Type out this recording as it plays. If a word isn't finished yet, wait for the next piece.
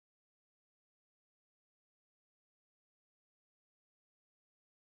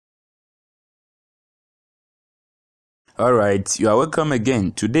All right, you are welcome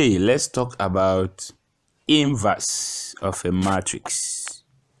again. Today, let's talk about inverse of a matrix.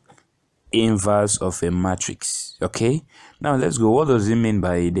 Inverse of a matrix. Okay, now let's go. What does it mean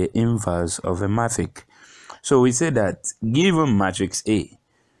by the inverse of a matrix? So we say that given matrix A,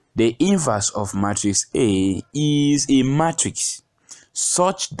 the inverse of matrix A is a matrix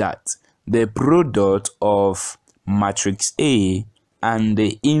such that the product of matrix A and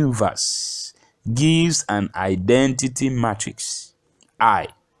the inverse gives an identity matrix I,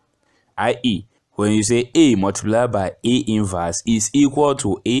 i.e., when you say A multiplied by A inverse is equal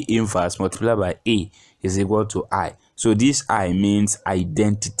to A inverse multiplied by A is equal to I. So this I means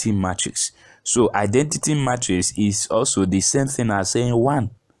identity matrix. So identity matrix is also the same thing as saying 1.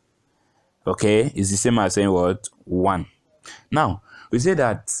 Okay, it's the same as saying what? 1. Now, we say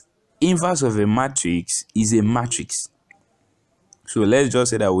that inverse of a matrix is a matrix. So let's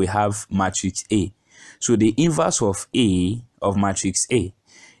just say that we have matrix A. So the inverse of A, of matrix A,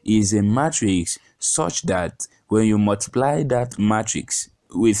 is a matrix such that when you multiply that matrix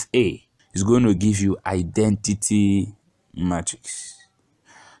with A, it's going to give you identity matrix.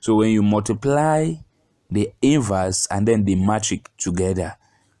 So when you multiply the inverse and then the matrix together,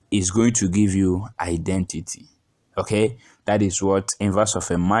 it's going to give you identity. Okay, that is what inverse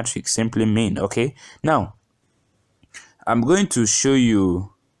of a matrix simply mean. Okay, now I'm going to show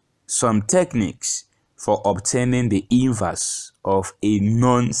you some techniques for obtaining the inverse of a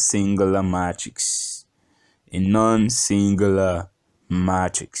non-singular matrix. A non-singular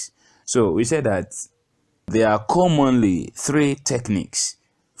matrix. So we said that there are commonly 3 techniques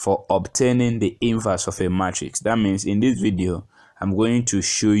for obtaining the inverse of a matrix. That means in this video, I'm going to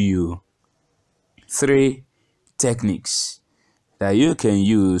show you 3 techniques that you can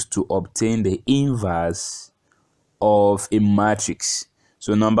use to obtain the inverse of a matrix.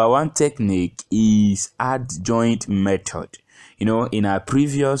 So number 1 technique is adjoint method. You know, in our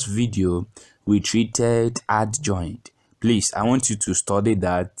previous video, we treated adjoint. Please, I want you to study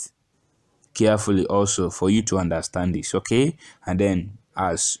that carefully also for you to understand this, okay? And then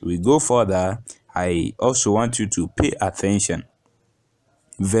as we go further, I also want you to pay attention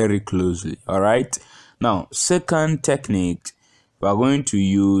very closely. All right, now second technique, we are going to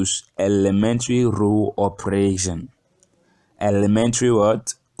use elementary row operation. Elementary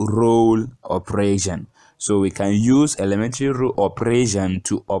what? Row operation. So we can use elementary row operation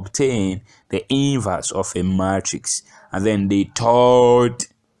to obtain the inverse of a matrix. And then the third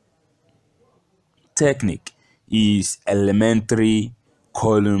technique is elementary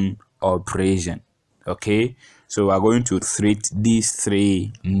column operation. Okay, so we are going to treat these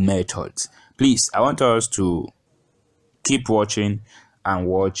 3 methods. Please, I want us to keep watching and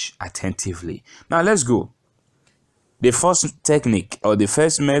watch attentively. Now let's go. The first technique or the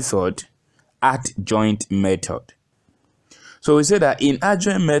first method, adjoint method. So we say that in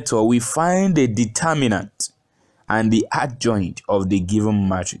adjoint method we find the determinant and the adjoint of the given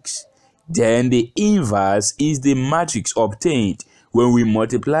matrix. Then the inverse is the matrix obtained when we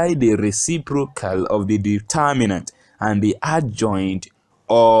multiply the reciprocal of the determinant and the adjoint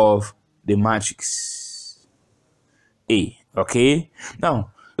of the matrix A. Okay,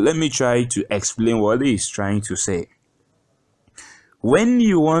 now let me try to explain what it is trying to say. When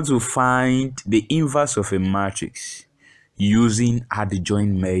you want to find the inverse of a matrix using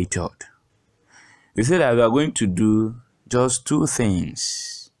adjoint method, we say that we are going to do just 2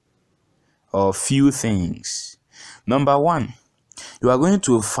 things or few things. Number 1, you are going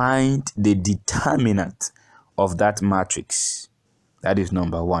to find the determinant of that matrix. That is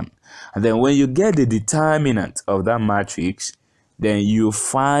number 1. And then when you get the determinant of that matrix, then you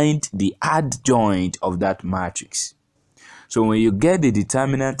find the adjoint of that matrix. So when you get the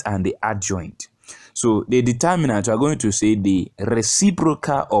determinant and the adjoint, so the determinant, you are going to say the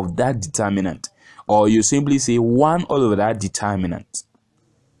reciprocal of that determinant, or you simply say 1 all over that determinant.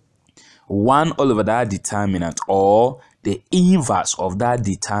 1 all over that determinant, or the inverse of that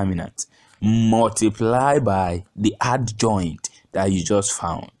determinant multiplied by the adjoint that you just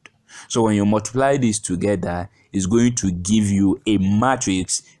found. So when you multiply these together, it's going to give you a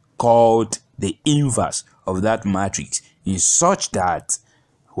matrix called the inverse of that matrix, in such that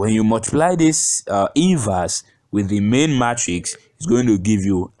when you multiply this inverse with the main matrix, it's going to give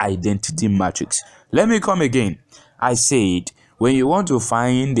you identity matrix. Let me come again. I said when you want to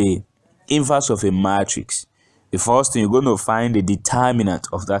find the inverse of a matrix, the first thing you're going to find the determinant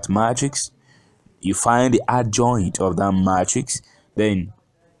of that matrix, you find the adjoint of that matrix, then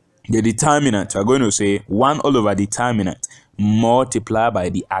the determinant, you're going to say 1 all over determinant multiplied by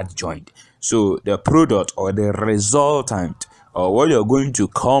the adjoint. So the product or the resultant or what you're going to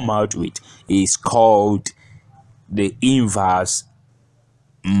come out with is called the inverse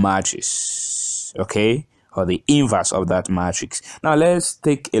matrix, okay, or the inverse of that matrix. Now let's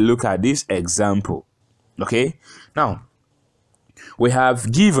take a look at this example. Okay, now we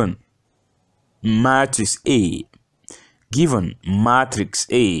have given matrix A,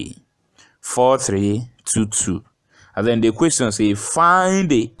 4 3 2 2, and then the question says find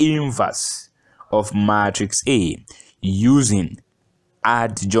the inverse of matrix A using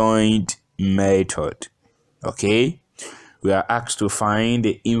adjoint method. Okay, we are asked to find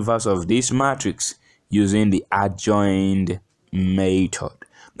the inverse of this matrix using the adjoint method.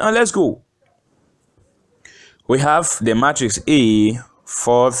 Now let's go. We have the matrix A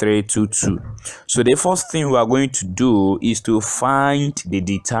 4 3 2 2. So the first thing we are going to do is to find the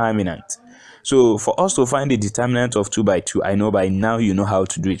determinant. So for us to find the determinant of 2 by 2, I know by now you know how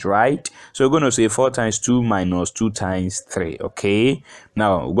to do it, right? So we're going to say 4 times 2 minus 2 times 3, okay?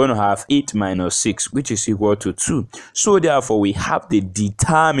 Now we're going to have 8 minus 6, which is equal to 2. So therefore we have the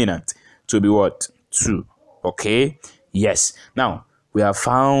determinant to be what? 2, okay? Yes. Now we have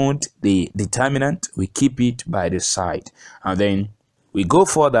found the determinant, we keep it by the side, and then we go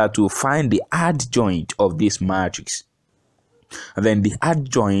further to find the adjoint of this matrix. And then the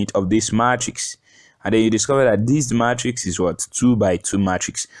adjoint of this matrix, and then you discover that this matrix is what? 2 by 2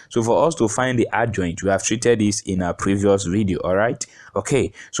 matrix. So for us to find the adjoint, we have treated this in our previous video. All right,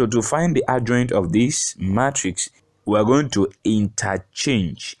 okay, so to find the adjoint of this matrix, we are going to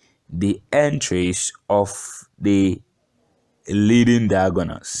interchange the entries of the leading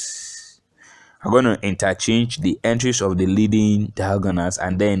diagonals. I'm going to interchange the entries of the leading diagonals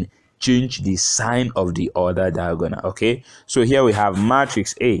and then change the sign of the other diagonal. Okay, so here we have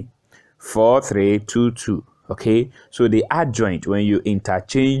matrix A 4 3 2 2. Okay, so the adjoint, when you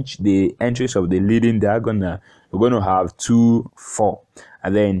interchange the entries of the leading diagonal, we're going to have 2 4,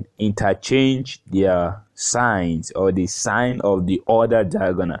 and then interchange their signs or the sign of the other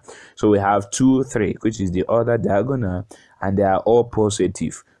diagonal. So we have 2 3, which is the other diagonal, and they are all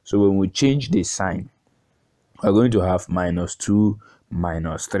positive. So when we change the sign, we're going to have minus 2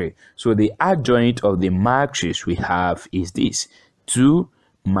 minus 3. So the adjoint of the matrix we have is this: 2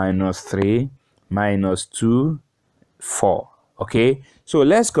 minus 3 minus 2 4. Okay, so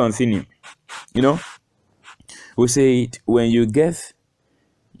let's continue. You know, we say it when you get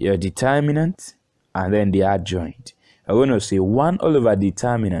your determinant and then the adjoint, I'm going to say 1 all over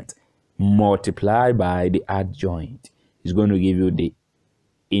determinant multiplied by the adjoint is going to give you the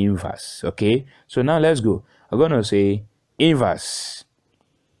inverse. Okay, so now let's go. I'm going to say inverse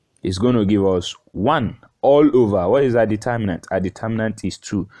is going to give us 1 all over, what is our determinant? Our determinant is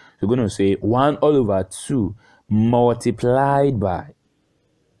 2. So we're going to say 1 all over 2 multiplied by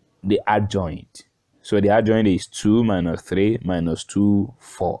the adjoint. So the adjoint is 2 minus 3 minus 2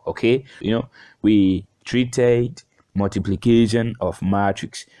 4. Okay, you know, we treated multiplication of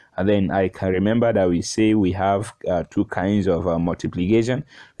matrix, and then I can remember that we say we have 2 kinds of multiplication.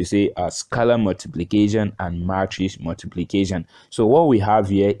 We say scalar multiplication and matrix multiplication. So what we have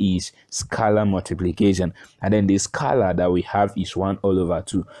here is scalar multiplication, and then the scalar that we have is 1 all over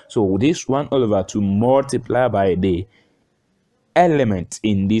 2. So this 1 all over 2 multiplied by the element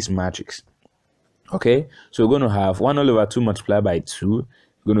in this matrix. Okay, so we're going to have 1 all over 2 multiplied by 2,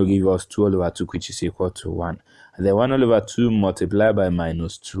 going to give us 2 all over 2, which is equal to 1. And then 1 all over 2 multiplied by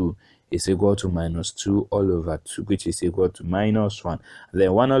minus 2 is equal to minus 2 all over 2, which is equal to minus 1. And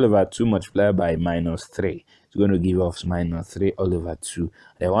then 1 all over 2 multiplied by minus 3 is going to give us minus 3 all over 2. And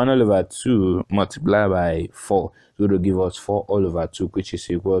then 1 all over 2 multiplied by 4 is going to give us 4 all over 2, which is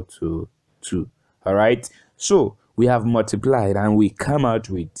equal to 2. All right, so we have multiplied and we come out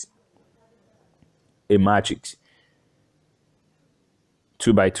with a matrix,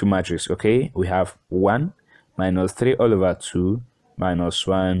 2 by 2 matrix. Okay, we have 1 minus 3 all over 2 minus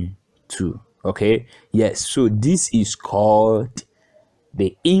 1 2. Okay, yes, so this is called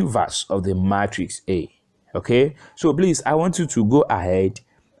the inverse of the matrix A. Okay, so please, I want you to go ahead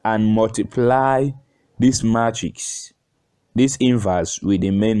and multiply this matrix, this inverse, with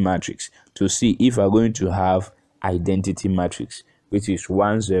the main matrix to see if we're going to have identity matrix, which is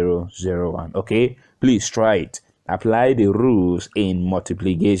 1 0 0 1. Okay, please try it. Apply the rules in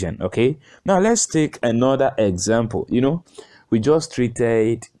multiplication. Okay, now let's take another example. You know, we just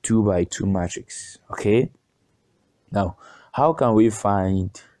treated 2 by 2 matrix. Okay, now how can we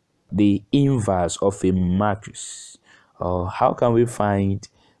find the inverse of a matrix, or how can we find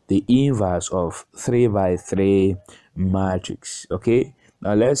the inverse of 3 by 3 matrix? Okay,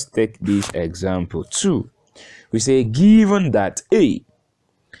 now let's take this example 2. We say given that A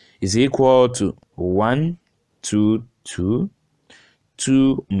is equal to 1 2 2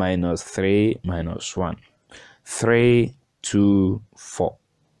 2 minus 3 minus 1, 3, 2, 4.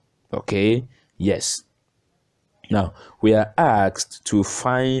 Okay, yes. Now we are asked to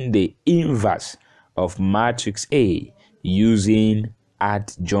find the inverse of matrix A using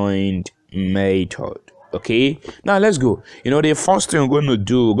adjoint method. Okay, now let's go. The first thing we're going to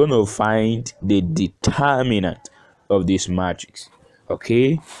do, we're going to find the determinant of this matrix.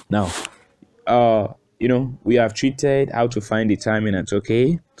 Okay, now we have treated how to find determinant.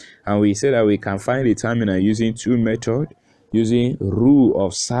 Okay, and we said that we can find determinant using two methods, using rule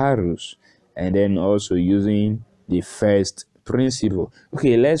of Saros and then also using the first principle.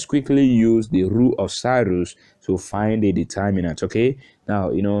 Okay, let's quickly use the rule of Saros to find the determinant. Okay,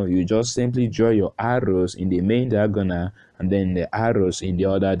 now you just simply draw your arrows in the main diagonal and then the arrows in the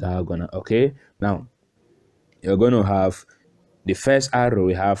other diagonal. Okay, now you're going to have the first arrow,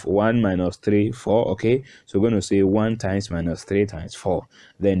 we have 1 minus 3, 4. Okay, so we're going to say 1 times minus 3 times 4.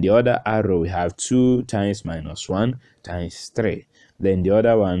 Then the other arrow, we have 2 times minus 1 times 3. Then the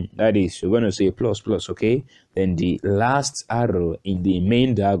other one, that is, we're going to say plus plus. Okay, then the last arrow in the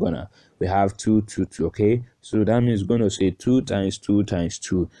main diagonal, we have 2, 2, 2. Okay, so that means we're going to say 2 times 2 times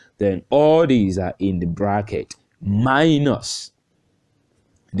 2. Then all these are in the bracket minus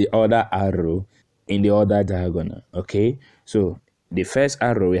the other arrow in the other diagonal. Okay, so the first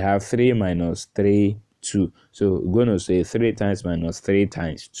arrow, we have 3 minus 3, 2. So we're going to say 3 times minus 3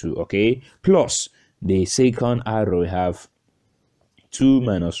 times 2. Okay, plus the second arrow, we have 2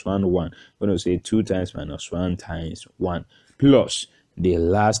 minus 1, 1. We're going to say 2 times minus 1 times 1. Plus the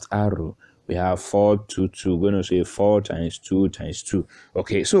last arrow, we have 4, 2, 2. We're going to say 4 times 2 times 2.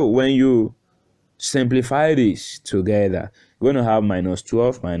 Okay, so when you simplify this together, we're going to have minus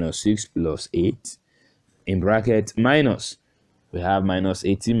 12 minus 6 plus 8 in bracket minus, we have minus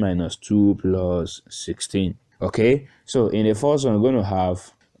 18 minus 2 plus 16. Okay, so in the first one, we're going to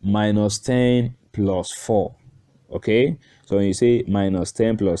have minus 10 plus 4. Okay, so when you say minus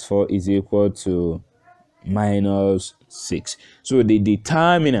 10 plus 4 is equal to minus 6. So the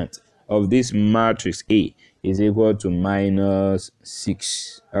determinant of this matrix A is equal to minus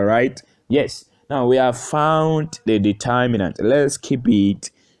 6. All right, yes. Now we have found the determinant. Let's keep it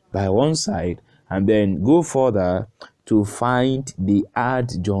by one side and then go further to find the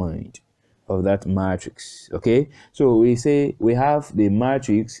adjoint of that matrix. Okay, so we say we have the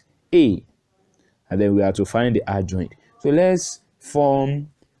matrix A and then we have to find the adjoint. So let's form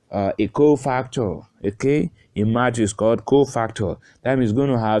a cofactor. Okay, a matrix called cofactor. That means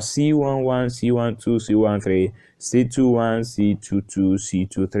going to have C11, C12, C13, C21, C22,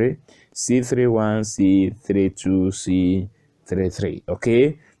 C23, C31, C32, C33.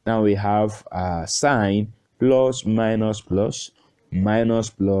 Okay, now we have sign plus minus plus minus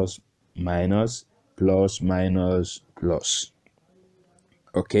plus minus plus minus plus.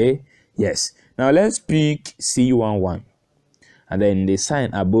 Okay, yes. Now let's pick C11 and then the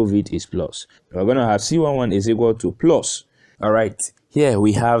sign above it is plus. We're going to have C11 is equal to plus. All right, here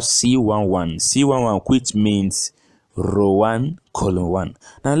we have C11, which means row 1, column 1.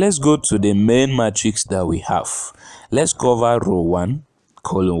 Now let's go to the main matrix that we have. Let's cover row 1,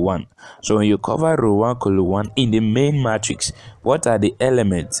 column 1. So when you cover row 1, column 1 in the main matrix, what are the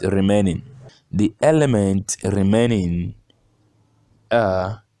elements remaining? The element remaining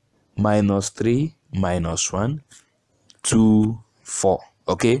are minus 3, minus 1, 2, 4.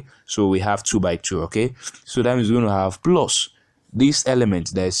 Okay, so we have 2 by 2. Okay, so that means we're going to have plus this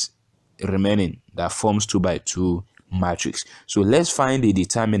element that's remaining that forms 2 by 2 matrix. So let's find the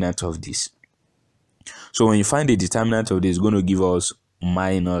determinant of this. So when you find the determinant of this, it's going to give us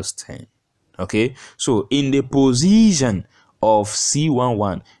minus 10. Okay, so in the position of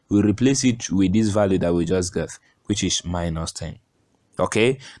C11, we replace it with this value that we just got, which is minus 10.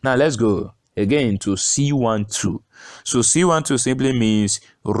 Okay, now let's go again to C12. So C12 simply means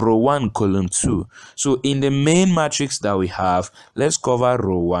row 1, column 2. So in the main matrix that we have, let's cover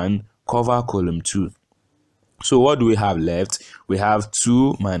row 1, cover column 2. So what do we have left? We have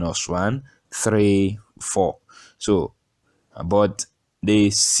 2 minus 1, 3, 4. So, but the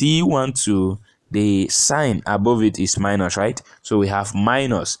C12, the sign above it is minus, right? So we have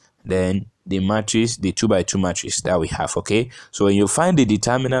minus, then the matrix, the 2 by 2 matrix that we have. Okay, so when you find the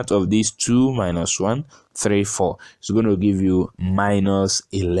determinant of these 2 minus 1, 3, 4, it's going to give you minus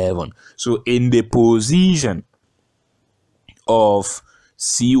 11. So in the position of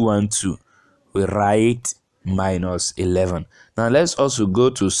C12, we write minus 11. Now let's also go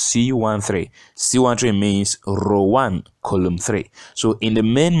to C13. C13 means row 1, column 3. So in the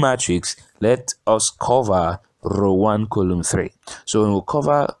main matrix, let us cover row 1, column 3. So when we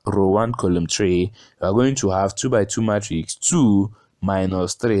cover row 1, column 3, we are going to have 2 by 2 matrix, 2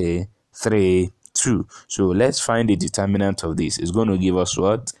 minus 3, 3, 2. So let's find the determinant of this. It's going to give us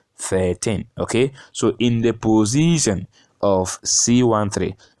what? 13. Okay, so in the position of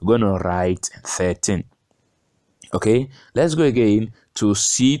C13, we're going to write 13. Okay, let's go again to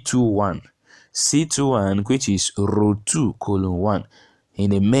C21. C21, which is row 2 column 1.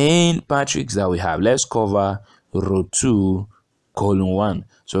 In the main matrix that we have, let's cover row 2 column 1.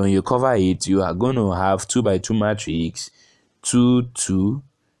 So when you cover it, you are going to have 2 by 2 matrix 2 2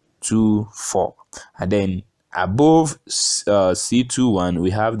 2 4, and then above C21 we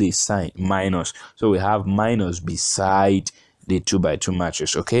have the sign minus, so we have minus beside the 2 by 2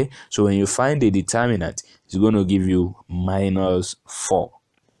 matrix. Okay, so when you find the determinant, it's going to give you minus 4.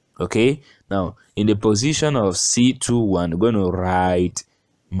 Okay, now in the position of C21, we're going to write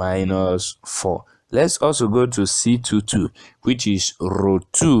minus 4. Let's also go to C22, which is row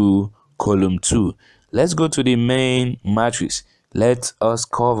 2 column 2. Let's go to the main matrix. Let us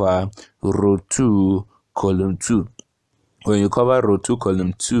cover row 2 column 2. When you cover row 2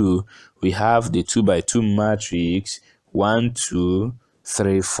 column 2, we have the 2 by 2 matrix 1 2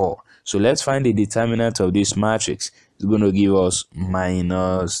 3 4. So let's find the determinant of this matrix. It's going to give us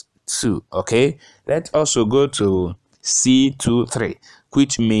minus 2. Okay, let's also go to C23,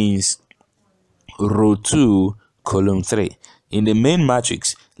 which means row 2 column 3. In the main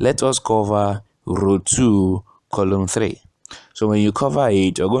matrix, let us cover row 2 column 3. So when you cover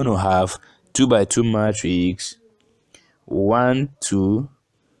it, you're going to have 2 by 2 matrix 1 2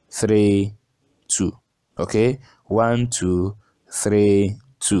 3 2. Okay, 1 2 3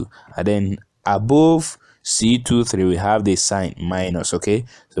 2, and then above C23 we have the sign minus. Okay,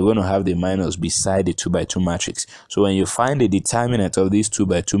 so we're going to have the minus beside the 2 by 2 matrix. So when you find the determinant of this 2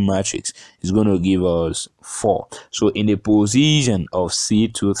 by 2 matrix, it's going to give us 4. So in the position of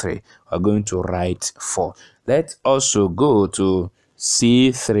C23, we're going to write 4. Let's also go to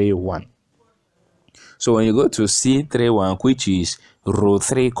C31. So when you go to C31, which is row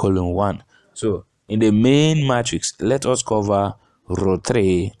 3 column 1, so in the main matrix, let us cover row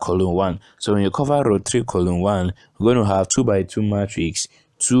 3 column 1. So when you cover row 3 column 1, we're going to have 2 by 2 matrix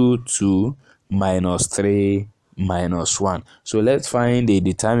 2 2 minus 3 minus 1. So let's find the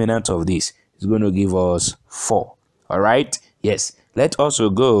determinant of this. It's going to give us 4. All right, yes. Let's also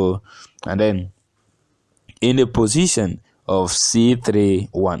go, and then in the position of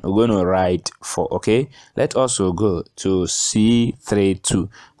C31, we're going to write 4. Okay, let's also go to C32,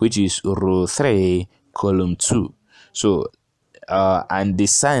 which is row 3 column 2. So and the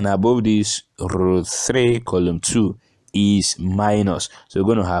sign above this row 3 column 2 is minus, so we're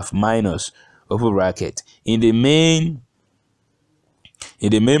going to have minus open bracket. In the main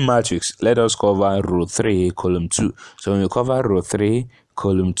matrix, let us cover row 3 column 2. So when we cover row 3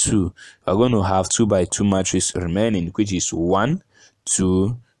 column 2, we're going to have 2 by 2 matrix remaining, which is 1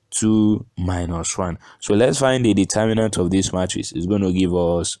 2 2 minus 1. So let's find the determinant of this matrix. It's going to give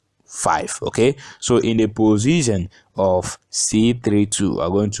us 5. Okay, so in the position of C32, we're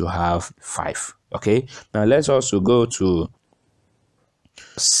going to have 5. Okay, now let's also go to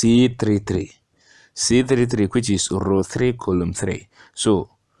C33, which is row 3 column 3. So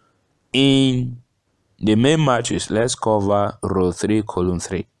in the main matrix, let's cover row 3 column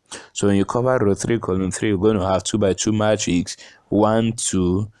 3. So when you cover row 3 column 3, we're going to have 2 by 2 matrix 1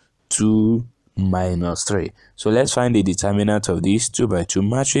 2 2 minus 3. So let's find the determinant of this 2 by 2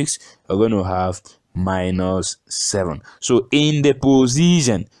 matrix. We're going to have minus 7. So in the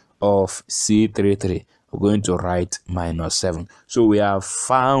position of C33, we're going to write minus 7. So we have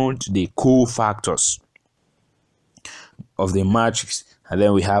found the cofactors of the matrix, and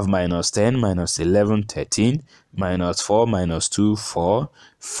then we have minus 10, minus 11, 13, minus 4, minus 2, 4,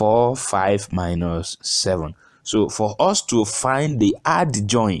 4, 5, minus 7. So for us to find the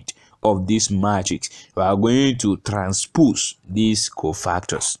adjoint of this matrix, we are going to transpose these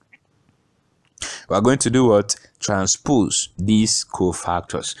cofactors. We are going to do what? Transpose these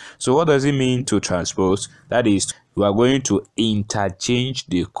cofactors. So what does it mean to transpose? That is, we are going to interchange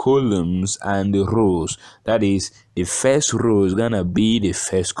the columns and the rows. That is, the first row is gonna be the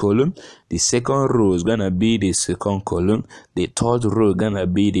first column, the second row is gonna be the second column, the third row is gonna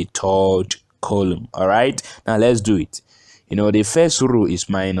be the third column. All right, now let's do it. You know, the first row is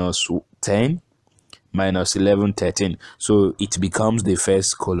minus 10, minus 11, 13. So it becomes the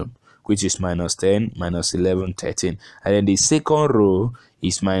first column, which is minus 10, minus 11, 13. And then the second row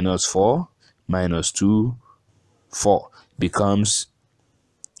is minus 4, minus 2, 4. Becomes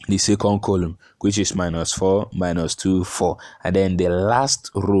the second column, which is minus 4, minus 2, 4. And then the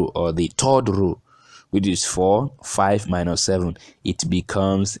last row, or the third row, which is 4, 5, minus 7. It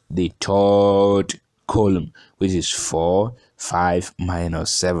becomes the third column, which is 4, 5,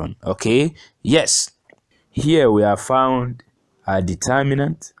 minus 7. Okay, yes. Here we have found a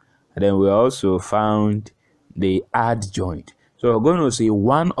determinant, and then we also found the adjoint. So we're going to say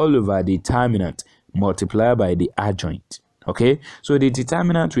 1 all over determinant multiplied by the adjoint. Okay, so the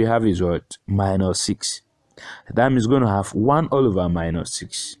determinant we have is what? Minus 6. That means going to have 1 all over minus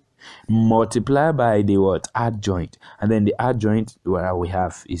 6 multiplied by the what? Adjoint. And then the adjoint where we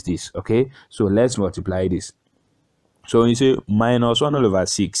have is this. Okay, so let's multiply this. So when you say minus 1 all over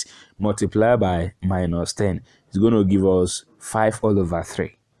 6 multiplied by minus 10, it's going to give us 5 all over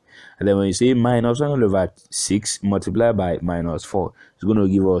 3. And then when you say minus 1 all over 6 multiplied by minus 4, it's going to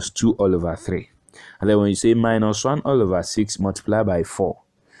give us 2 all over 3. And then when you say minus 1 all over 6 multiplied by 4,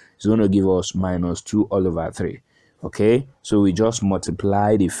 it's going to give us minus 2 all over 3. Okay, so we just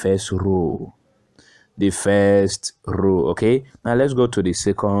multiply the first row. Okay, now let's go to the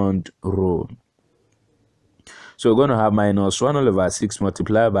second row. So we're going to have minus 1 all over 6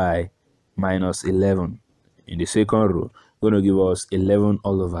 multiplied by minus 11 in the second row. Going to give us 11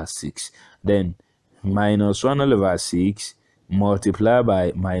 all over 6. Then minus 1 all over 6 multiplied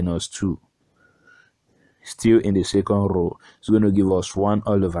by minus 2. Still in the second row. It's going to give us 1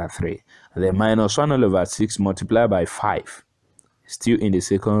 all over 3. And then minus 1 all over 6 multiplied by 5. Still in the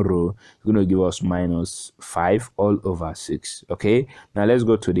second row, it's going to give us minus 5 all over 6. Okay, now let's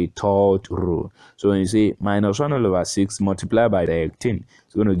go to the third row. So when you say minus 1 all over 6 multiplied by 13,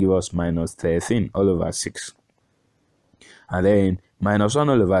 it's going to give us minus 13 all over 6. And then minus 1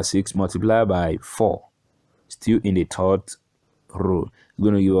 all over 6 multiplied by 4, still in the third row, it's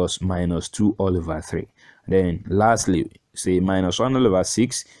going to give us minus 2 all over 3. Then lastly, say minus 1 all over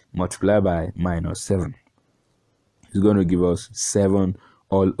 6 multiplied by minus 7. It's going to give us 7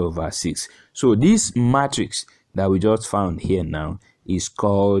 all over 6. So this matrix that we just found here now is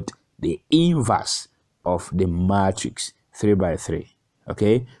called the inverse of the matrix 3 by 3.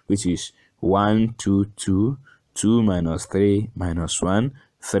 Okay, which is 1, 2, 2, 2 minus 3 minus 1,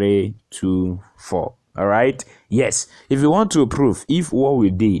 3, 2, 4. All right, yes. If you want to prove if what we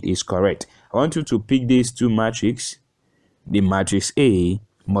did is correct, I want you to pick these two matrices, the matrix A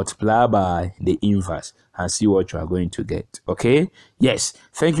multiply by the inverse, and see what you are going to get. Okay, yes,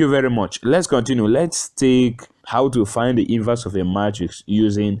 thank you very much. Let's continue. Let's take how to find the inverse of a matrix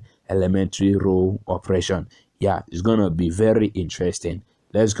using elementary row operation. Yeah, it's gonna be very interesting.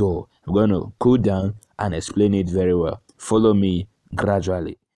 Let's go. I'm gonna cool down and explain it very well. Follow me gradually.